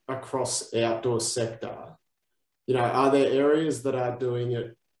inclusivity across the outdoor sector, you know, are there areas that are doing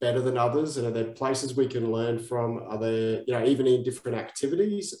it better than others, and are there places we can learn from? Are there, you know, even in different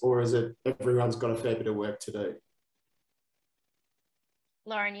activities, or is it everyone's got a fair bit of work to do?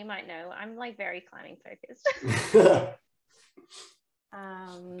 Lauren, you might know, I'm like very climbing focused.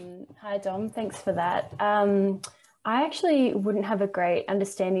 Hi Dom, thanks for that. I actually wouldn't have a great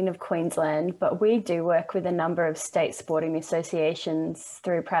understanding of Queensland, but we do work with a number of state sporting associations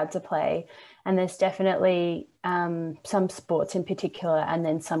through Proud to Play, and there's definitely some sports in particular, and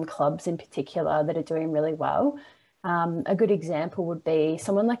then some clubs in particular that are doing really well. A good example would be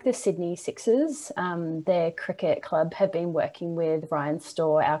someone like the Sydney Sixers. Their cricket club have been working with Ryan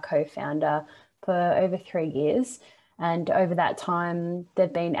Storr, our co-founder, for over 3 years. And over that time,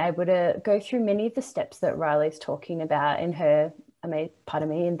 they've been able to go through many of the steps that Riley's talking about in her,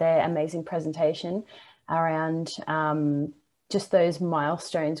 in their amazing presentation around just those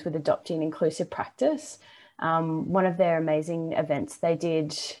milestones with adopting inclusive practice. One of their amazing events they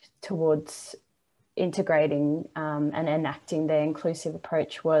did towards integrating and enacting their inclusive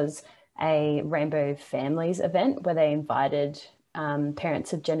approach was a Rainbow Families event where they invited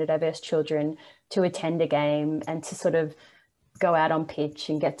parents of gender diverse children to attend a game and to sort of go out on pitch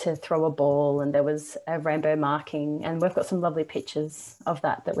and get to throw a ball, and there was a rainbow marking, and we've got some lovely pictures of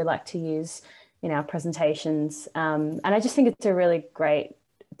that we like to use in our presentations. And I just think it's a really great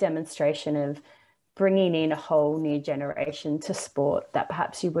demonstration of bringing in a whole new generation to sport that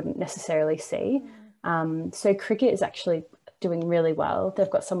perhaps you wouldn't necessarily see. So cricket is actually doing really well. They've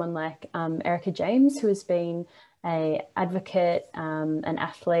got someone like Erica James, who has been an advocate, an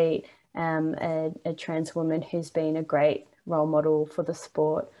athlete, a trans woman who's been a great role model for the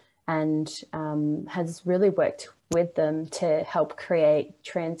sport, and has really worked with them to help create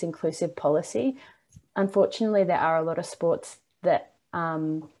trans inclusive policy. Unfortunately, there are a lot of sports that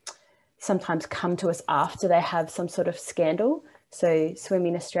sometimes come to us after they have some sort of scandal. So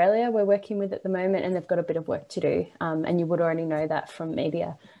Swimming Australia we're working with at the moment, and they've got a bit of work to do, and you would already know that from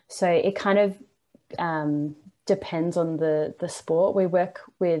media. So it kind of depends on the sport. We work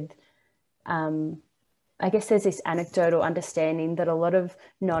with, I guess there's this anecdotal understanding that a lot of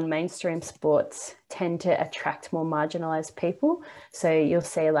non-mainstream sports tend to attract more marginalised people. So you'll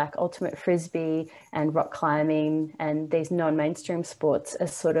see like ultimate frisbee and rock climbing and these non-mainstream sports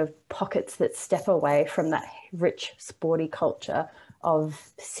as sort of pockets that step away from that rich sporty culture of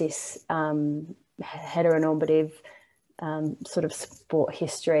cis heteronormative sort of sport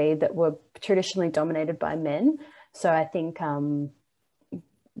history that were traditionally dominated by men. So I think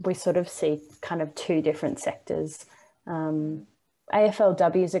we sort of see kind of two different sectors.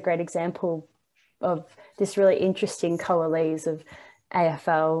 AFLW is a great example of this really interesting coalesce of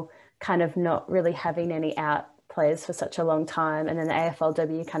AFL kind of not really having any out players for such a long time, and then the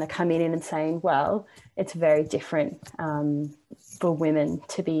AFLW kind of coming in and saying, well, it's very different for women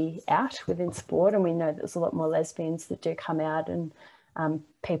to be out within sport, and we know that there's a lot more lesbians that do come out, and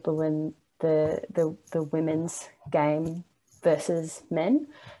people in the women's game versus men.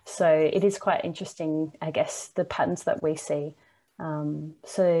 So it is quite interesting, I guess, the patterns that we see.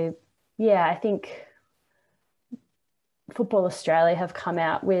 So yeah, I think Football Australia have come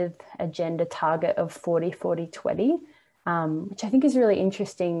out with a gender target of 40-40-20, which I think is really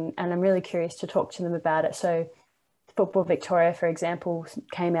interesting, and I'm really curious to talk to them about it. So Football Victoria, for example,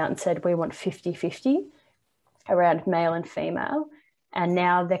 came out and said we want 50-50 around male and female. And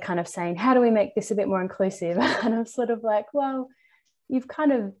now they're kind of saying, how do we make this a bit more inclusive? And I'm sort of like, well, you've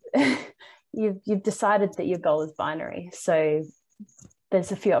kind of, you've decided that your goal is binary. So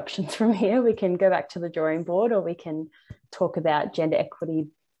there's a few options from here. We can go back to the drawing board, or we can talk about gender equity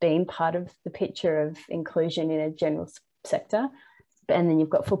being part of the picture of inclusion in a general sector. And then you've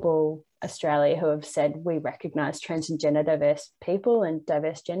got Football Australia, who have said, we recognise trans and gender diverse people and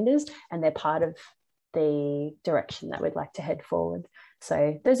diverse genders, and they're part of the direction that we'd like to head forward.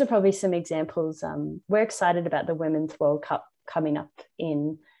 So those are probably some examples. We're excited about the Women's World Cup coming up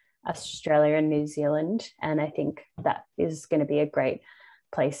in Australia and New Zealand, and I think that is going to be a great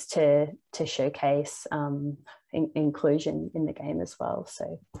place to showcase inclusion in the game as well.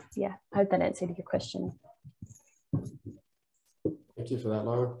 So yeah, I hope that answered your question. Thank you for that,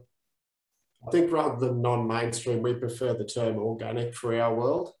 Laura. I think rather than non-mainstream, we prefer the term organic for our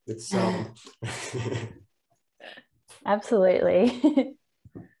world. It's absolutely.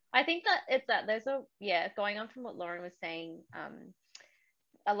 I think that it's that there's a, yeah, going on from what Lauren was saying,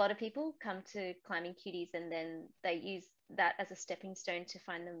 a lot of people come to Climbing QTs and then they use that as a stepping stone to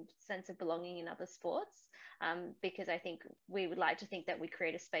find them sense of belonging in other sports. Because I think we would like to think that we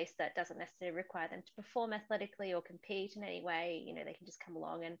create a space that doesn't necessarily require them to perform athletically or compete in any way. You know, they can just come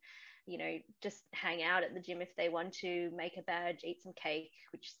along and, you know, just hang out at the gym if they want to, make a badge, eat some cake,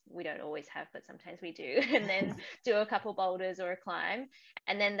 which we don't always have, but sometimes we do, and then do a couple boulders or a climb.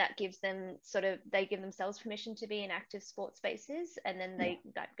 And then that gives them sort of, they give themselves permission to be in active sports spaces. And then they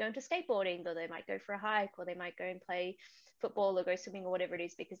might go into skateboarding, or they might go for a hike, or they might go and play football or go swimming or whatever it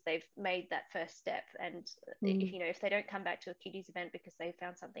is, because they've made that first step. And if, you know, if they don't come back to a QTs event because they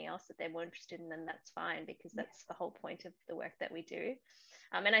found something else that they're more interested in, then that's fine, because that's the whole point of the work that we do.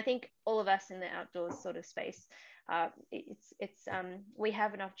 And I think all of us in the outdoors sort of space, we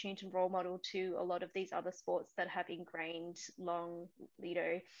have an opportunity to role model to a lot of these other sports that have ingrained long, you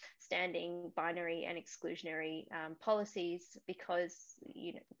know, standing binary and exclusionary policies, because,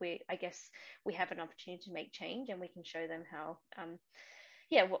 you know, I guess we have an opportunity to make change, and we can show them how,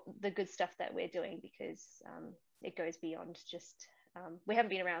 what the good stuff that we're doing, because it goes beyond just, we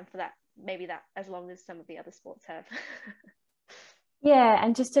haven't been around for that, maybe that as long as some of the other sports have. Yeah,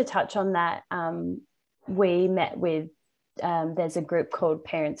 and just to touch on that, we met with, there's a group called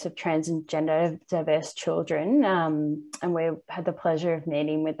Parents of Trans and Gender Diverse Children, and we had the pleasure of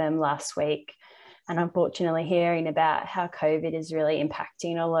meeting with them last week, and unfortunately hearing about how COVID is really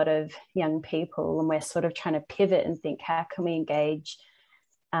impacting a lot of young people, and we're sort of trying to pivot and think, how can we engage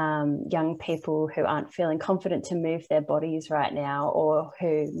young people who aren't feeling confident to move their bodies right now, or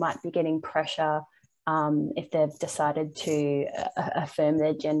who might be getting pressure if they've decided to affirm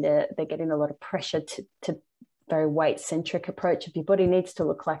their gender. They're getting a lot of pressure to very weight-centric approach of your body needs to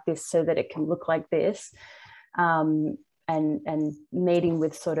look like this so that it can look like this, and meeting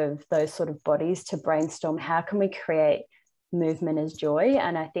with sort of those sort of bodies to brainstorm how can we create movement as joy.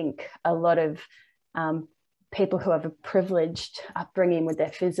 And I think a lot of people who have a privileged upbringing with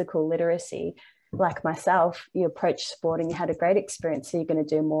their physical literacy, like myself, you approach sport and you had a great experience, so you're going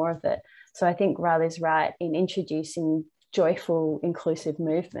to do more of it. So I think Riley's right in introducing joyful, inclusive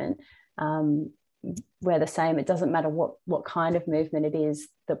movement. We're the same. It doesn't matter what kind of movement it is.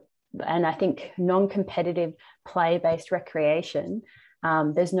 And I think non-competitive play-based recreation,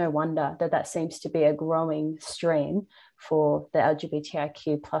 there's no wonder that seems to be a growing stream for the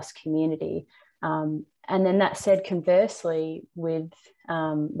LGBTIQ plus community. And then that said, conversely, we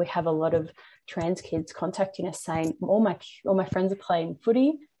have a lot of trans kids contacting us saying, all my friends are playing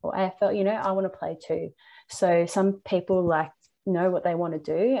footy or AFL, you know, I want to play too. So some people know what they want to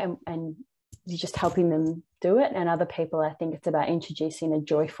do, and you're just helping them do it. And other people, I think it's about introducing a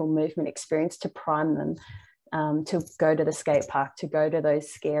joyful movement experience to prime them to go to the skate park, to go to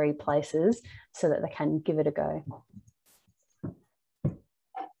those scary places so that they can give it a go.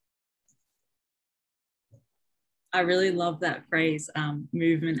 I really love that phrase,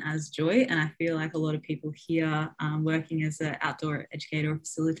 movement as joy. And I feel like a lot of people here working as an outdoor educator or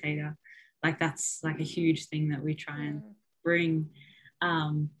facilitator, like that's like a huge thing that we try and bring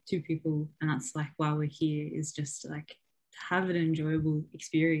to people. And that's like why we're here, is just like have an enjoyable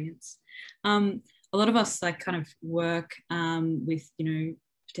experience. A lot of us like kind of work with, you know,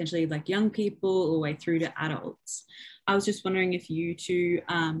 potentially like young people all the way through to adults. I was just wondering if you two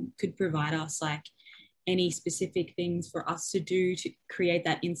could provide us like any specific things for us to do to create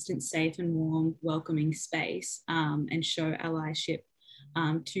that instant, safe and warm, welcoming space and show allyship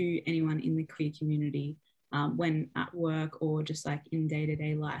to anyone in the queer community when at work or just like in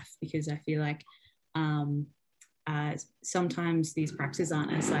day-to-day life, because I feel like sometimes these practices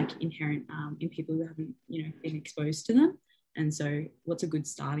aren't as like inherent in people who haven't, you know, been exposed to them. And so what's a good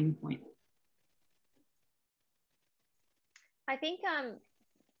starting point? I think I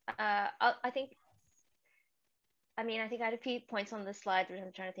had a few points on the slides which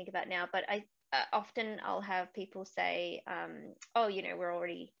I'm trying to think about now, but often I'll have people say, oh, you know,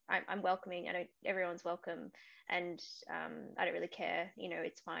 I'm welcoming, everyone's welcome, and I don't really care, you know,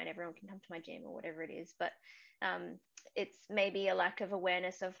 it's fine, everyone can come to my gym or whatever it is. But it's maybe a lack of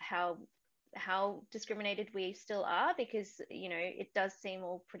awareness of how discriminated we still are, because, you know, it does seem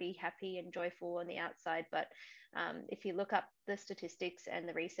all pretty happy and joyful on the outside, but if you look up the statistics and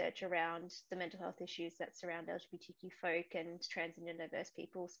the research around the mental health issues that surround LGBTQ folk and trans and gender diverse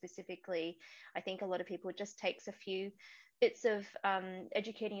people specifically, I think a lot of people, it just takes a few bits of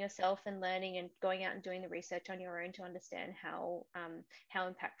educating yourself and learning and going out and doing the research on your own to understand how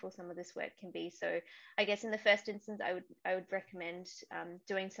impactful some of this work can be. So I guess in the first instance, I would recommend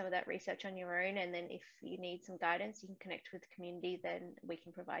doing some of that research on your own, and then if you need some guidance, you can connect with the community, then we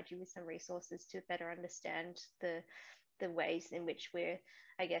can provide you with some resources to better understand the ways in which we're,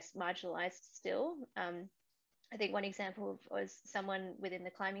 I guess, marginalized still. I think one example was someone within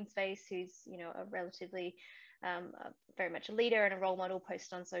the climbing space who's, you know, a relatively very much a leader and a role model,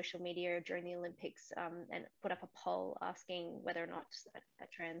 posted on social media during the Olympics and put up a poll asking whether or not a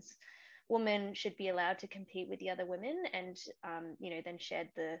trans woman should be allowed to compete with the other women, and you know, then shared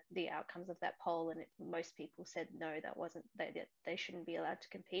the outcomes of that poll, and most people said no, that wasn't, they shouldn't be allowed to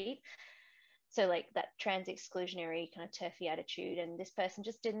compete. So like that trans exclusionary kind of turfy attitude, and this person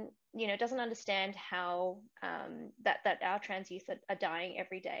just didn't, you know, doesn't understand how that our trans youth are dying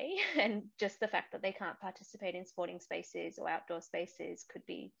every day, and just the fact that they can't participate in sporting spaces or outdoor spaces could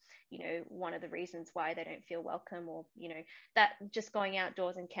be, you know, one of the reasons why they don't feel welcome, or, you know, that just going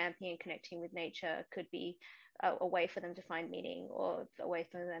outdoors and camping and connecting with nature could be a way for them to find meaning, or a way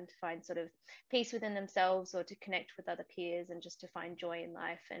for them to find sort of peace within themselves, or to connect with other peers and just to find joy in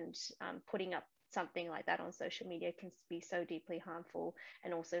life. And putting up something like that on social media can be so deeply harmful,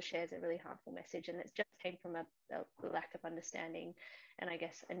 and also shares a really harmful message. And it just came from a lack of understanding, and I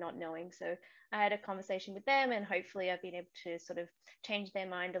guess a not knowing. So I had a conversation with them, and hopefully I've been able to sort of change their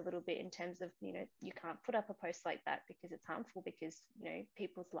mind a little bit in terms of, you know, you can't put up a post like that because it's harmful, because, you know,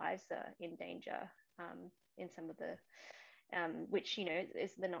 people's lives are in danger in some of the which, you know,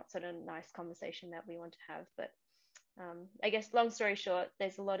 is the not sort of nice conversation that we want to have. But I guess long story short,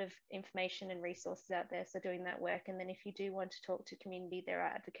 there's a lot of information and resources out there, so doing that work. And then if you do want to talk to community, there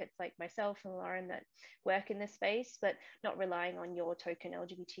are advocates like myself and Lauren that work in this space, but not relying on your token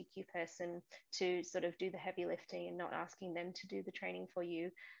LGBTQ person to sort of do the heavy lifting and not asking them to do the training for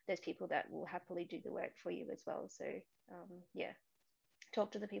you. There's people that will happily do the work for you as well. So yeah,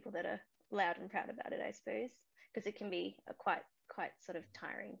 talk to the people that are loud and proud about it, I suppose, because it can be a quite sort of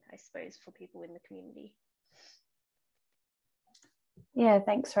tiring, I suppose, for people in the community. Yeah,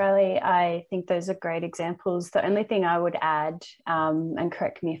 thanks, Riley. I think those are great examples. The only thing I would add, and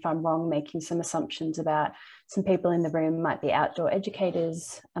correct me if I'm wrong, making some assumptions about some people in the room might be outdoor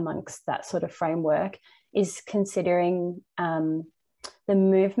educators amongst that sort of framework, is considering the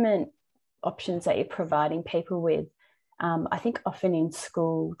movement options that you're providing people with. I think often in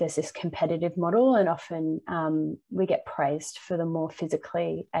school there's this competitive model, and often we get praised for the more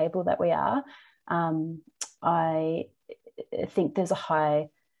physically able that we are. I think there's a high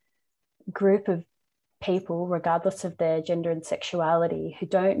group of people, regardless of their gender and sexuality, who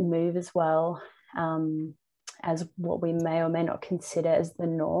don't move as well as what we may or may not consider as the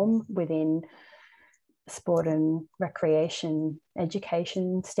norm within sport and recreation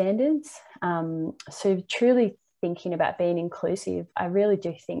education standards. So truly thinking about being inclusive, I really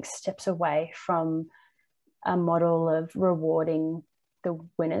do think steps away from a model of rewarding the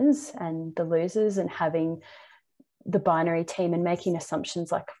winners and the losers, and having the binary team and making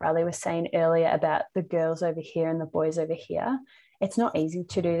assumptions like Riley was saying earlier about the girls over here and the boys over here. It's not easy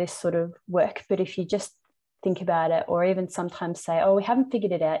to do this sort of work, but if you just think about it, or even sometimes say, oh, we haven't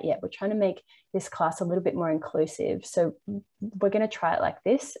figured it out yet, we're trying to make this class a little bit more inclusive, so we're going to try it like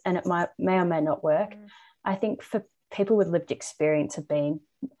this, and it may or may not work. I think for people with lived experience of being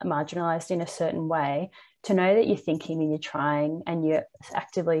marginalized in a certain way, to know that you're thinking and you're trying and you're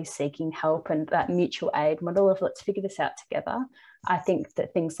actively seeking help, and that mutual aid model of let's figure this out together, I think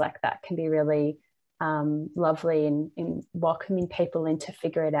that things like that can be really lovely in welcoming people in to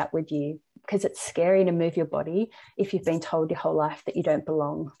figure it out with you, because it's scary to move your body if you've been told your whole life that you don't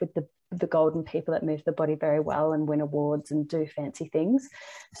belong with the golden people that move the body very well and win awards and do fancy things.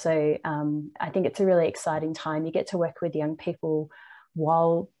 So I think it's a really exciting time. You get to work with young people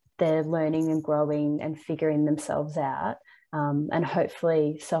while they're learning and growing and figuring themselves out, and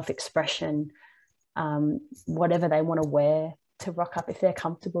hopefully self-expression whatever they want to wear to rock up. If they're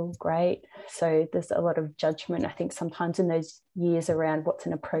comfortable, great. So there's a lot of judgment, I think, sometimes in those years around what's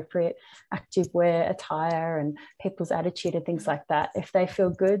an appropriate active wear attire and people's attitude and things like that. If they feel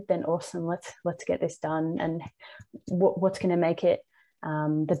good, then awesome, let's get this done. And what's going to make it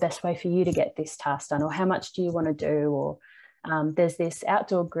the best way for you to get this task done, or how much do you want to do? Or there's this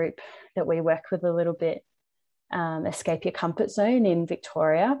outdoor group that we work with a little bit, Escape Your Comfort Zone in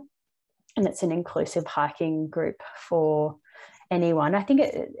Victoria, and it's an inclusive hiking group for anyone. I think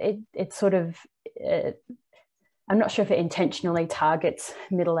it sort of, I'm not sure if it intentionally targets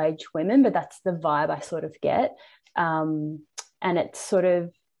middle-aged women, but that's the vibe I sort of get. And it's sort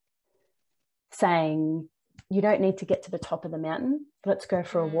of saying, you don't need to get to the top of the mountain. Let's go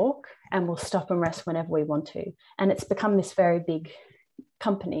for a walk and we'll stop and rest whenever we want to. And it's become this very big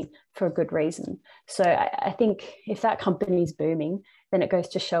company for a good reason. So I think if that company is booming, then it goes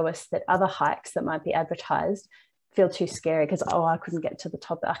to show us that other hikes that might be advertised feel too scary because, oh, I couldn't get to the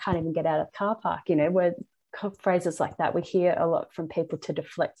top. I can't even get out of the car park, you know, where phrases like that we hear a lot from people to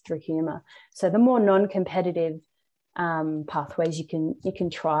deflect through humor. So the more non-competitive pathways you can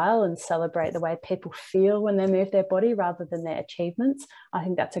trial and celebrate the way people feel when they move their body rather than their achievements, I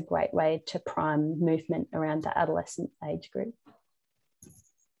think that's a great way to prime movement around the adolescent age group.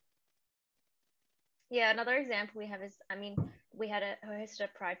 Yeah, another example we have is, I mean, we hosted a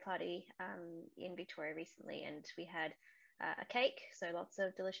pride party in Victoria recently, and we had a cake, so lots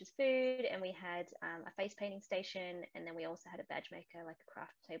of delicious food, and we had a face painting station, and then we also had a badge maker, like a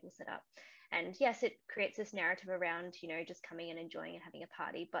craft table set up. And yes, it creates this narrative around, you know, just coming and enjoying and having a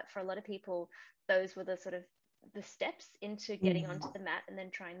party. But for a lot of people, those were the sort of the steps into getting onto the mat and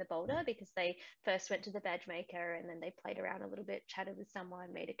then trying the boulder, because they first went to the badge maker and then they played around a little bit, chatted with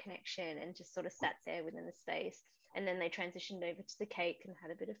someone, made a connection, and just sort of sat there within the space. And then they transitioned over to the cake and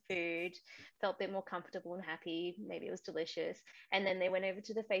had a bit of food, felt a bit more comfortable and happy. Maybe it was delicious. And then they went over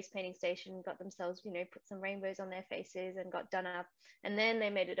to the face painting station, got themselves, you know, put some rainbows on their faces and got done up. And then they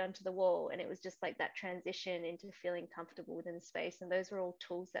made it onto the wall. And it was just like that transition into feeling comfortable within the space. And those were all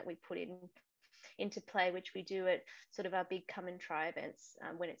tools that we put into play, which we do at sort of our big come and try events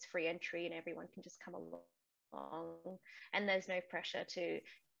when it's free entry and everyone can just come along. And there's no pressure to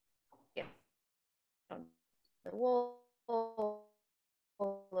get on the wall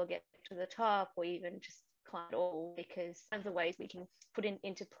or get to the top or even just climb at all, because one of the ways we can put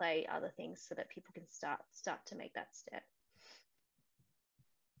into play other things so that people can start to make that step.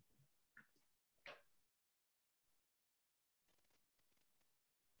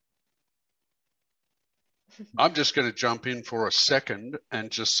 I'm just going to jump in for a second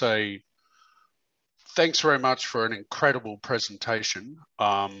and just say thanks very much for an incredible presentation.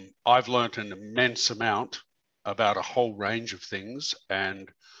 I've learned an immense amount about a whole range of things, and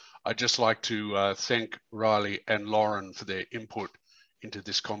I'd just like to thank Riley and Lauren for their input into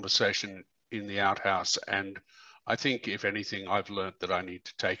this conversation in the OUThaus. And I think, if anything, I've learned that I need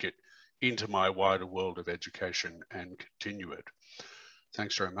to take it into my wider world of education and continue it.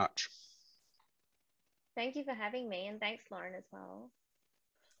 Thanks very much. Thank you for having me, and thanks, Lauren, as well.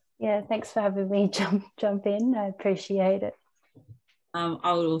 Yeah, thanks for having me jump in. I appreciate it.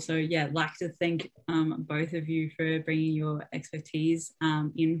 I would also, like to thank both of you for bringing your expertise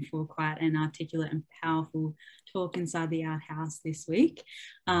in for quite an articulate and powerful talk inside the OUThaus this week.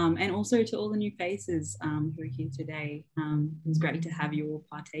 And also to all the new faces who are here today. It was great to have you all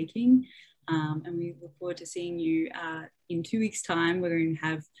partaking. And we look forward to seeing you in 2 weeks' time. We're going to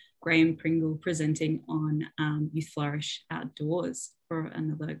have Graham Pringle presenting on Youth Flourish Outdoors for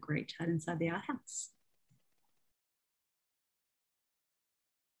another great chat inside the OUThaus.